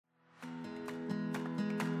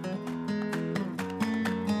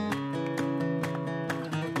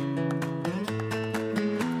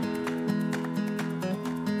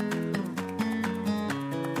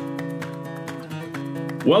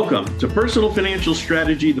Welcome to Personal Financial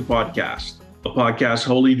Strategy, the podcast, a podcast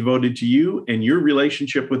wholly devoted to you and your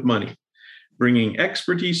relationship with money, bringing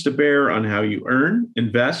expertise to bear on how you earn,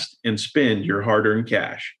 invest, and spend your hard-earned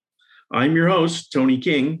cash. I'm your host, Tony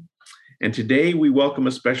King, and today we welcome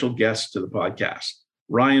a special guest to the podcast,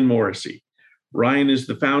 Ryan Morrissey. Ryan is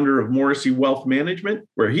the founder of Morrissey Wealth Management,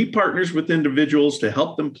 where he partners with individuals to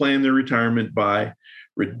help them plan their retirement by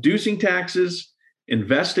reducing taxes,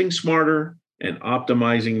 investing smarter, and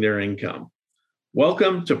optimizing their income.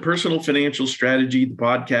 Welcome to Personal Financial Strategy, the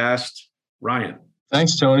podcast, Ryan.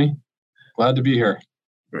 Thanks, Tony. Glad to be here.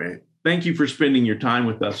 Great. Thank you for spending your time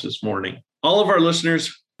with us this morning. All of our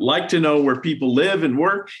listeners like to know where people live and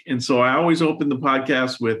work, and so I always open the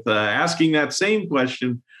podcast with asking that same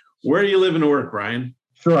question. Where do you live and work, Ryan?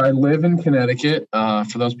 Sure. I live in Connecticut.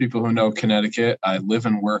 For those people who know Connecticut, I live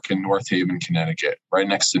and work in North Haven, Connecticut, right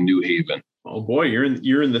next to New Haven. Oh boy, you're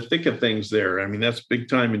in the thick of things there. I mean, that's big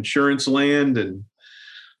time insurance land and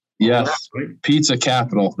yes, that, right? Pizza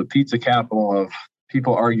capital. The pizza capital of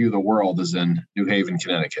people argue the world is in New Haven,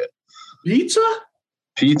 Connecticut. Pizza?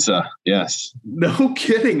 Pizza, yes. No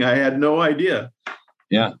kidding. I had no idea.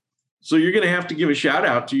 Yeah. So you're going to have to give a shout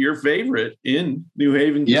out to your favorite in New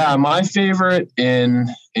Haven. Yeah, my favorite in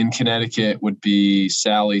Connecticut would be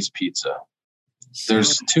Sally's Pizza.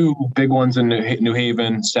 There's two big ones in New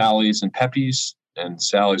Haven, Sally's and Pepe's, and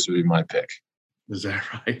Sally's would be my pick. Is that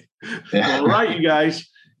right? Yeah. All right, you guys.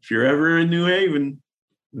 If you're ever in New Haven,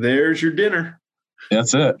 there's your dinner.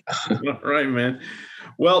 That's it. All right, man.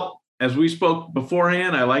 Well, as we spoke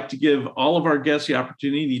beforehand, I like to give all of our guests the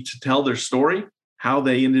opportunity to tell their story, how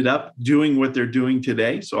they ended up doing what they're doing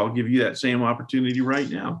today. So I'll give you that same opportunity right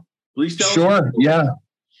now. Please tell us. Sure.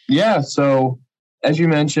 Yeah. So as you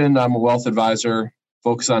mentioned, I'm a wealth advisor,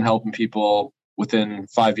 focused on helping people within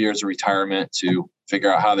 5 years of retirement to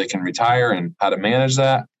figure out how they can retire and how to manage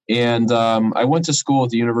that. And I went to school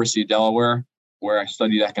at the University of Delaware, where I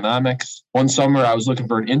studied economics. One summer, I was looking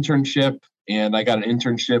for an internship, and I got an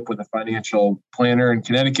internship with a financial planner in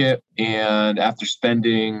Connecticut. And after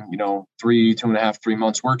spending, 3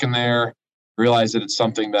 months working there, realized that it's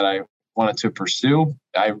something that I wanted to pursue.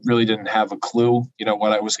 I really didn't have a clue,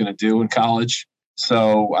 what I was going to do in college.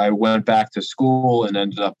 So I went back to school and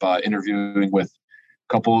ended up interviewing with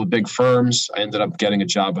a couple of big firms. I ended up getting a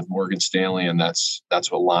job with Morgan Stanley, and that's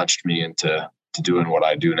what launched me into doing what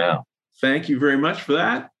I do now. Thank you very much for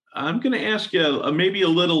that. I'm going to ask you maybe a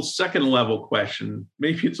little second level question.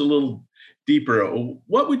 Maybe it's a little deeper.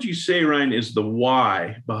 What would you say, Ryan, is the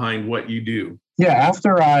why behind what you do? Yeah,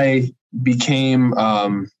 after I became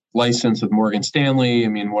licensed with Morgan Stanley,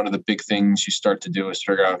 one of the big things you start to do is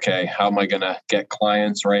figure out, okay, how am I going to get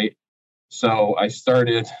clients, right? So I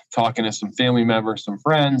started talking to some family members, some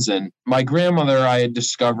friends, and my grandmother, I had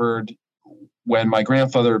discovered when my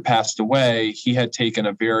grandfather passed away, he had taken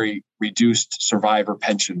a very reduced survivor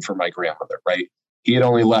pension for my grandmother, right? He had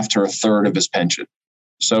only left her a third of his pension.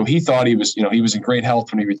 So he thought he was in great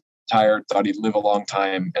health when he retired, thought he'd live a long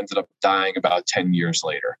time, ended up dying about 10 years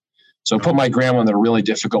later. So it put my grandma in a really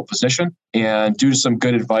difficult position. And due to some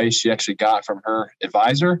good advice she actually got from her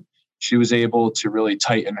advisor, she was able to really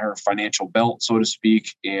tighten her financial belt, so to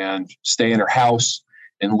speak, and stay in her house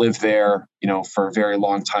and live there, for a very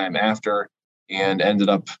long time after, and ended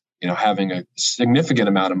up, having a significant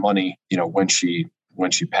amount of money, when she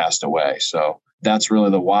passed away. So that's really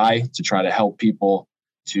the why, to try to help people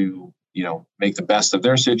to, make the best of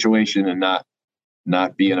their situation and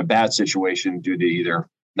not be in a bad situation due to either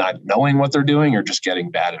not knowing what they're doing or just getting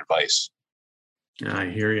bad advice. I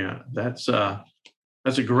hear you. That's a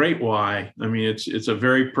great why. It's a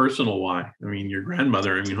very personal why. Your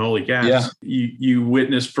grandmother, holy cats. Yeah. You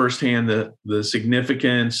witnessed firsthand the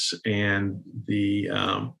significance and the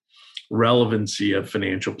relevancy of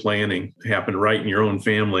financial planning happen right in your own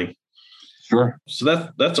family. Sure. So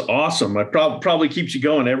that's awesome. It probably keeps you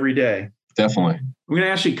going every day. Definitely. I'm going to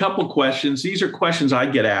ask you a couple questions. These are questions I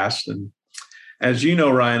get asked, and as you know,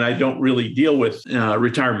 Ryan, I don't really deal with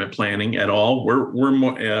retirement planning at all. We're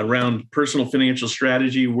more around personal financial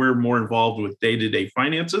strategy. We're more involved with day-to-day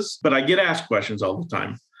finances, but I get asked questions all the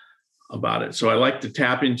time about it. So I like to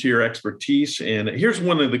tap into your expertise. And here's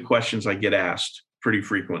one of the questions I get asked pretty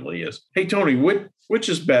frequently is, hey, Tony, which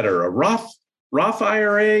is better, a Roth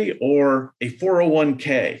IRA or a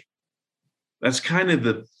 401k? That's kind of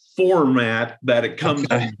the format that it comes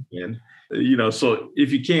in. So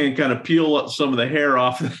if you can kind of peel up some of the hair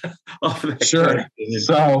off that sure.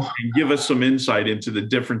 And give us some insight into the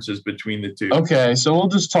differences between the two. Okay, so we'll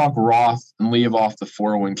just talk Roth and leave off the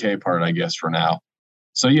 401k part, I guess, for now.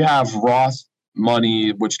 So you have Roth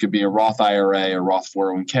money, which could be a Roth IRA, a Roth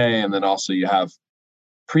 401k, and then also you have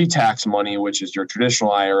pre-tax money, which is your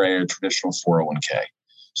traditional IRA or traditional 401k.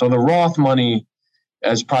 So the Roth money,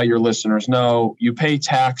 as probably your listeners know, you pay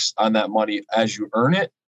tax on that money as you earn it.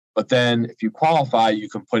 But then if you qualify, you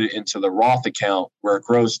can put it into the Roth account where it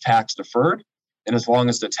grows tax deferred. And as long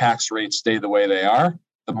as the tax rates stay the way they are,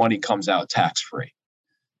 the money comes out tax-free.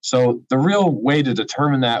 So the real way to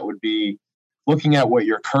determine that would be looking at what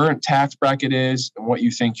your current tax bracket is and what you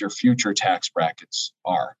think your future tax brackets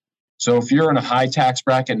are. So if you're in a high tax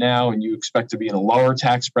bracket now and you expect to be in a lower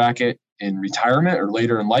tax bracket in retirement or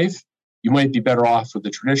later in life, you might be better off with the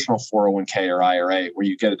traditional 401k or IRA where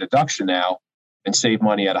you get a deduction now and save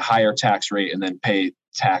money at a higher tax rate and then pay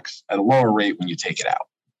tax at a lower rate when you take it out.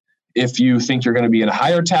 If you think you're going to be in a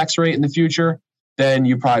higher tax rate in the future, then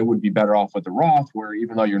you probably would be better off with the Roth, where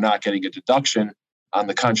even though you're not getting a deduction on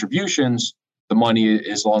the contributions, the money,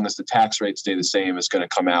 as long as the tax rates stay the same, is going to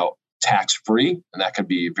come out tax-free, and that could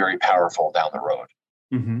be very powerful down the road.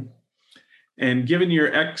 Mm-hmm. And given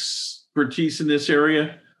your expertise in this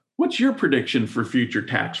area, what's your prediction for future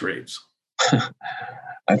tax rates?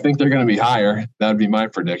 I think they're going to be higher. That would be my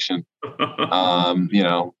prediction.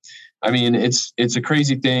 It's a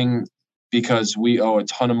crazy thing because we owe a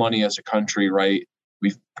ton of money as a country, right?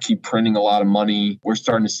 We keep printing a lot of money. We're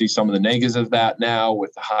starting to see some of the negatives of that now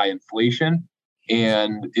with the high inflation.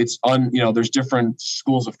 And there's different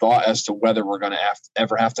schools of thought as to whether we're going to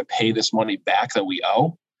ever have to pay this money back that we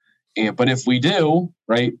owe. But if we do,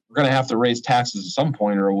 right, we're going to have to raise taxes at some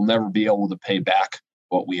point or we'll never be able to pay back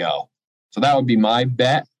what we owe. So that would be my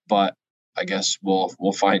bet, but I guess we'll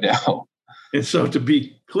find out. And so to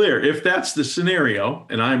be clear, if that's the scenario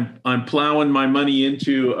and I'm plowing my money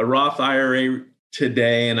into a Roth IRA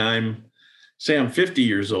today and I'm 50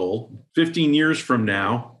 years old, 15 years from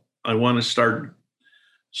now, I want to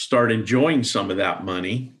start enjoying some of that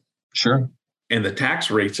money. Sure. And the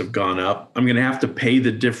tax rates have gone up. I'm going to have to pay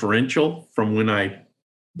the differential from when I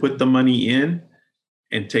put the money in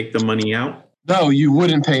and take the money out. No, you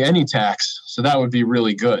wouldn't pay any tax. So that would be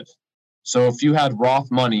really good. So if you had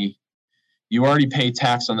Roth money, you already paid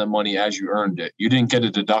tax on that money as you earned it. You didn't get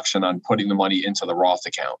a deduction on putting the money into the Roth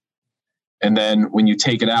account. And then when you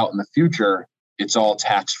take it out in the future, it's all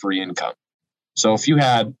tax-free income. So if you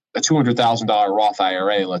had a $200,000 Roth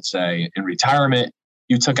IRA, let's say, in retirement,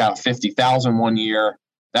 you took out $50,000 one year,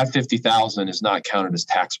 that $50,000 is not counted as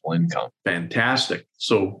taxable income. Fantastic.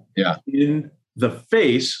 So yeah, in the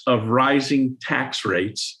face of rising tax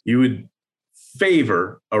rates, you would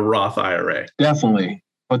favor a Roth IRA. Definitely.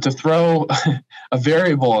 But to throw a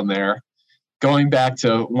variable in there, going back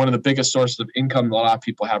to one of the biggest sources of income a lot of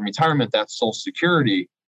people have in retirement, that's Social Security,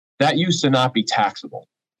 that used to not be taxable.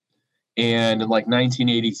 And in like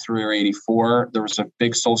 1983 or 84, there was a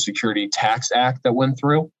big Social Security Tax Act that went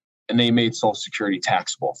through, and they made Social Security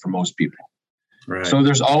taxable for most people. Right. So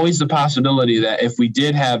there's always the possibility that if we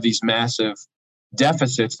did have these massive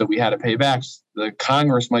deficits that we had to pay back, the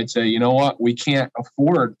Congress might say, you know what, we can't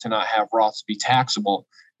afford to not have Roths be taxable.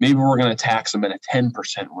 Maybe we're going to tax them at a 10%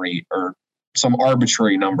 rate or some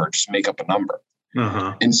arbitrary number, just make up a number.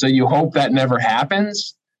 Uh-huh. And so you hope that never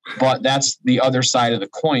happens. But that's the other side of the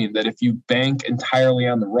coin, that if you bank entirely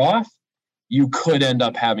on the Roth, you could end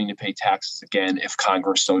up having to pay taxes again if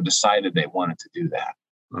Congress so decided they wanted to do that.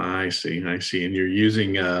 I see. And you're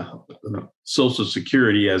using Social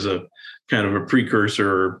Security as a kind of a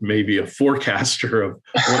precursor or maybe a forecaster of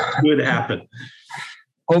what could happen.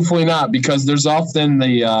 Hopefully not, because there's often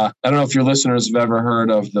I don't know if your listeners have ever heard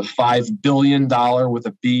of the $5 billion with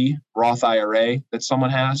a B Roth IRA that someone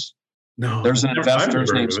has. No, there's an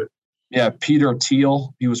investor's name. Yeah, Peter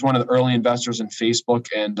Thiel. He was one of the early investors in Facebook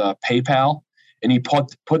and PayPal, and he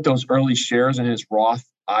put those early shares in his Roth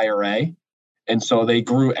IRA, and so they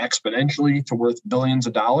grew exponentially to worth billions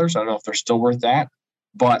of dollars. I don't know if they're still worth that,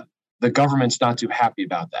 but the government's not too happy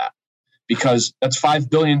about that because that's $5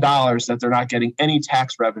 billion that they're not getting any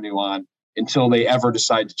tax revenue on until they ever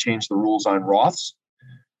decide to change the rules on Roths.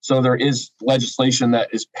 So there is legislation that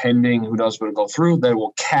is pending, who knows what will go through, that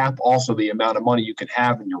will cap also the amount of money you can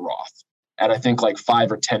have in your Roth at, I think, like $5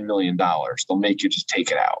 or $10 million. They'll make you just take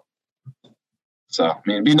it out. So, I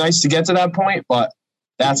mean, it'd be nice to get to that point, but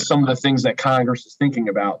that's some of the things that Congress is thinking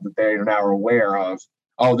about that they are now aware of.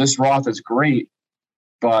 Oh, this Roth is great,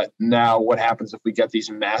 but now what happens if we get these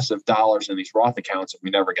massive dollars in these Roth accounts if we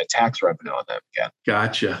never get tax revenue on them again?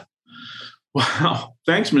 Gotcha. Wow.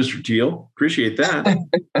 Thanks, Mr. Thiel. Appreciate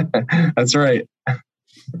that. That's right.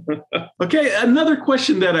 Okay. Another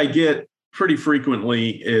question that I get pretty frequently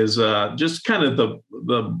is just kind of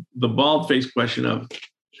the bald-faced question of,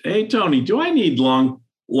 hey, Tony, do I need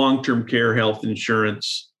long-term care health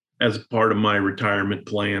insurance as part of my retirement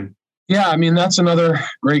plan? Yeah, I mean, that's another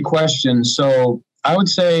great question. So I would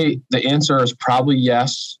say the answer is probably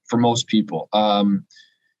yes for most people.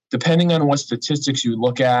 Depending on what statistics you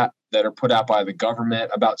look at that are put out by the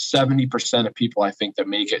government, about 70% of people, I think, that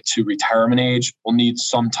make it to retirement age will need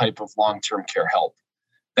some type of long-term care help.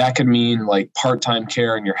 That could mean like part-time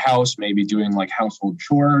care in your house, maybe doing like household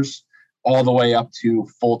chores, all the way up to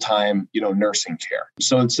full-time, nursing care.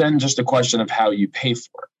 So it's then just a question of how you pay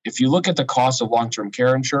for it. If you look at the cost of long-term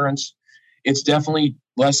care insurance, it's definitely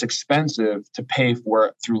less expensive to pay for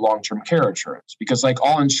it through long-term care insurance, because like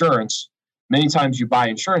all insurance, many times you buy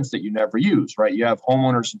insurance that you never use, right? You have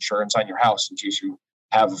homeowners insurance on your house in case you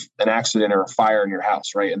have an accident or a fire in your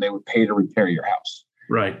house, right? And they would pay to repair your house.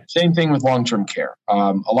 Right. Same thing with long-term care.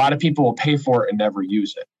 A lot of people will pay for it and never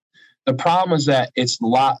use it. The problem is that it's a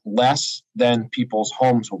lot less than people's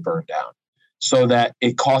homes will burn down, so that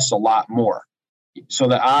it costs a lot more. So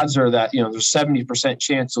the odds are that, there's 70%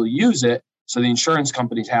 chance they'll use it. So the insurance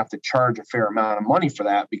companies have to charge a fair amount of money for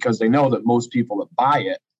that because they know that most people that buy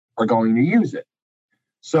it are going to use it.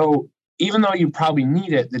 So even though you probably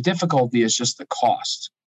need it, the difficulty is just the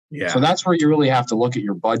cost. Yeah. So that's where you really have to look at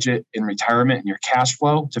your budget in retirement and your cash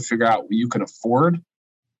flow to figure out what you can afford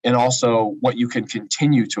and also what you can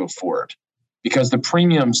continue to afford, because the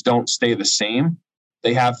premiums don't stay the same.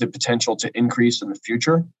 They have the potential to increase in the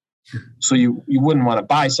future. So you wouldn't want to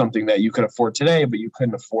buy something that you could afford today, but you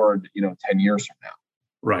couldn't afford, 10 years from now.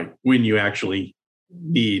 Right. When you actually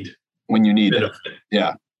need. When you need it.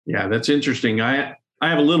 Yeah. Yeah, that's interesting. I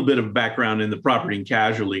have a little bit of background in the property and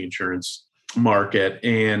casualty insurance market.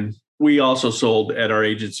 And we also sold at our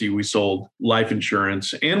agency, we sold life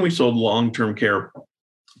insurance and we sold long-term care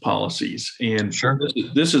policies. And sure.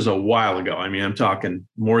 This is a while ago. I mean, I'm talking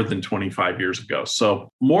more than 25 years ago.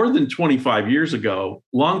 So more than 25 years ago,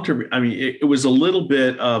 long-term, I mean, it was a little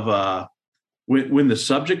bit of when the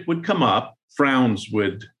subject would come up, frowns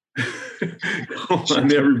would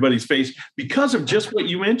on everybody's face because of just what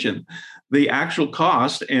you mentioned, the actual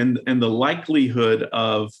cost and the likelihood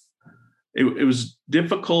of it was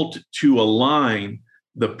difficult to align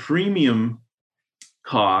the premium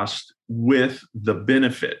cost with the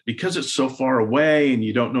benefit because it's so far away and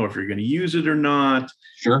you don't know if you're going to use it or not.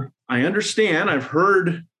 Sure. I understand. I've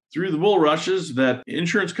heard through the bull rushes that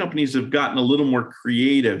insurance companies have gotten a little more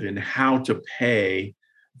creative in how to pay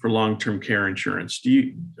for long-term care insurance.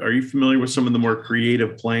 Are you familiar with some of the more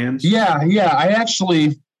creative plans? Yeah.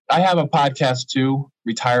 I have a podcast too,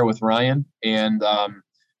 Retire with Ryan. And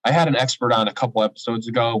I had an expert on a couple episodes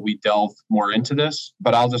ago. We delved more into this,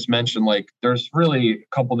 but I'll just mention there's really a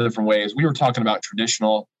couple different ways. We were talking about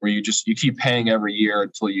traditional, where you keep paying every year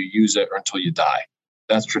until you use it or until you die.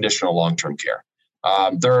 That's traditional long-term care.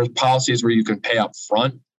 There are policies where you can pay up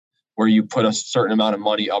front, where you put a certain amount of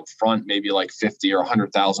money up front, maybe like $50,000 or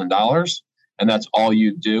 $100,000, and that's all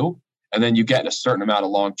you do. And then you get a certain amount of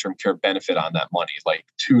long-term care benefit on that money, like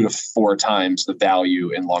 2 to 4 times the value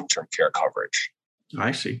in long-term care coverage.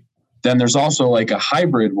 I see. Then there's also like a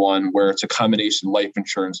hybrid one where it's a combination life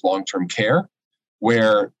insurance, long-term care,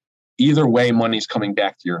 where either way money's coming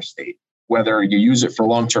back to your estate. Whether you use it for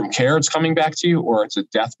long-term care, it's coming back to you, or it's a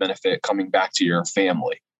death benefit coming back to your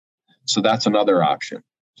family. So that's another option.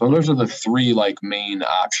 So those are the 3 main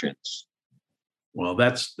options. Well,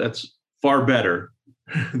 that's far better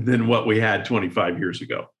than what we had 25 years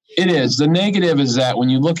ago. It is. The negative is that when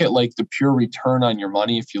you look at the pure return on your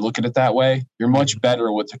money, if you look at it that way, you're much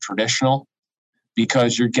better with the traditional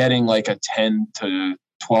because you're getting a 10 to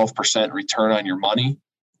 12% return on your money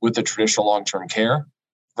with the traditional long-term care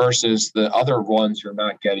versus the other ones you're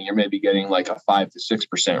not getting. You're maybe getting a 5 to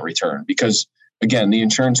 6% return because, again, the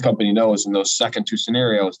insurance company knows in those second 2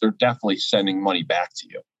 scenarios, they're definitely sending money back to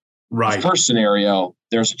you. Right. The first scenario,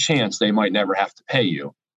 there's a chance they might never have to pay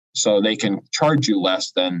you. So they can charge you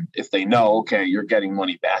less than if they know, okay, you're getting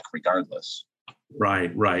money back regardless.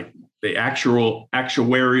 Right. The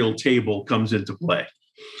actuarial table comes into play.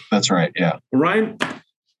 That's right. Yeah. Ryan,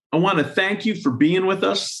 I want to thank you for being with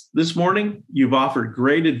us this morning. You've offered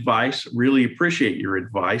great advice. Really appreciate your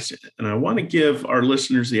advice. And I want to give our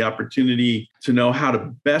listeners the opportunity to know how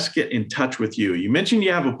to best get in touch with you. You mentioned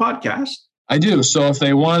you have a podcast. I do. So if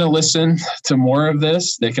they want to listen to more of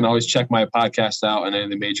this, they can always check my podcast out on any of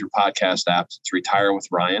the major podcast apps. It's Retire with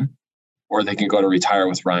Ryan, or they can go to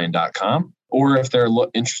retirewithryan.com. Or if they're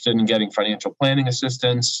interested in getting financial planning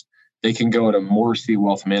assistance, they can go to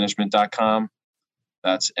morrisseywealthmanagement.com.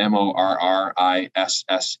 That's MORRISSEY,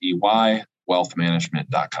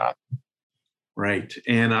 wealthmanagement.com. Right.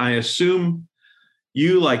 And I assume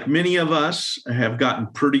you, like many of us, have gotten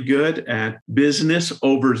pretty good at business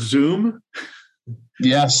over Zoom.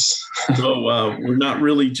 Yes. So we're not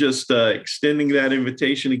really just extending that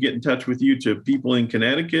invitation to get in touch with you to people in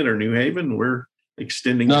Connecticut or New Haven. We're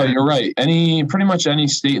extending. No, you're right. Pretty much any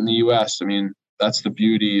state in the U.S. I mean, that's the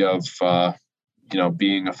beauty of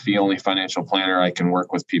being a fee-only financial planner. I can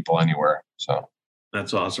work with people anywhere. So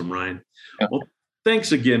that's awesome, Ryan. Yeah. Well,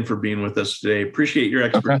 thanks again for being with us today. Appreciate your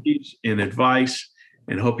expertise and advice,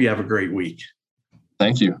 and hope you have a great week.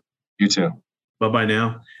 Thank you. You too. Bye-bye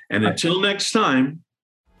now. And until next time,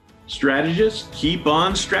 strategists, keep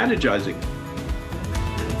on strategizing.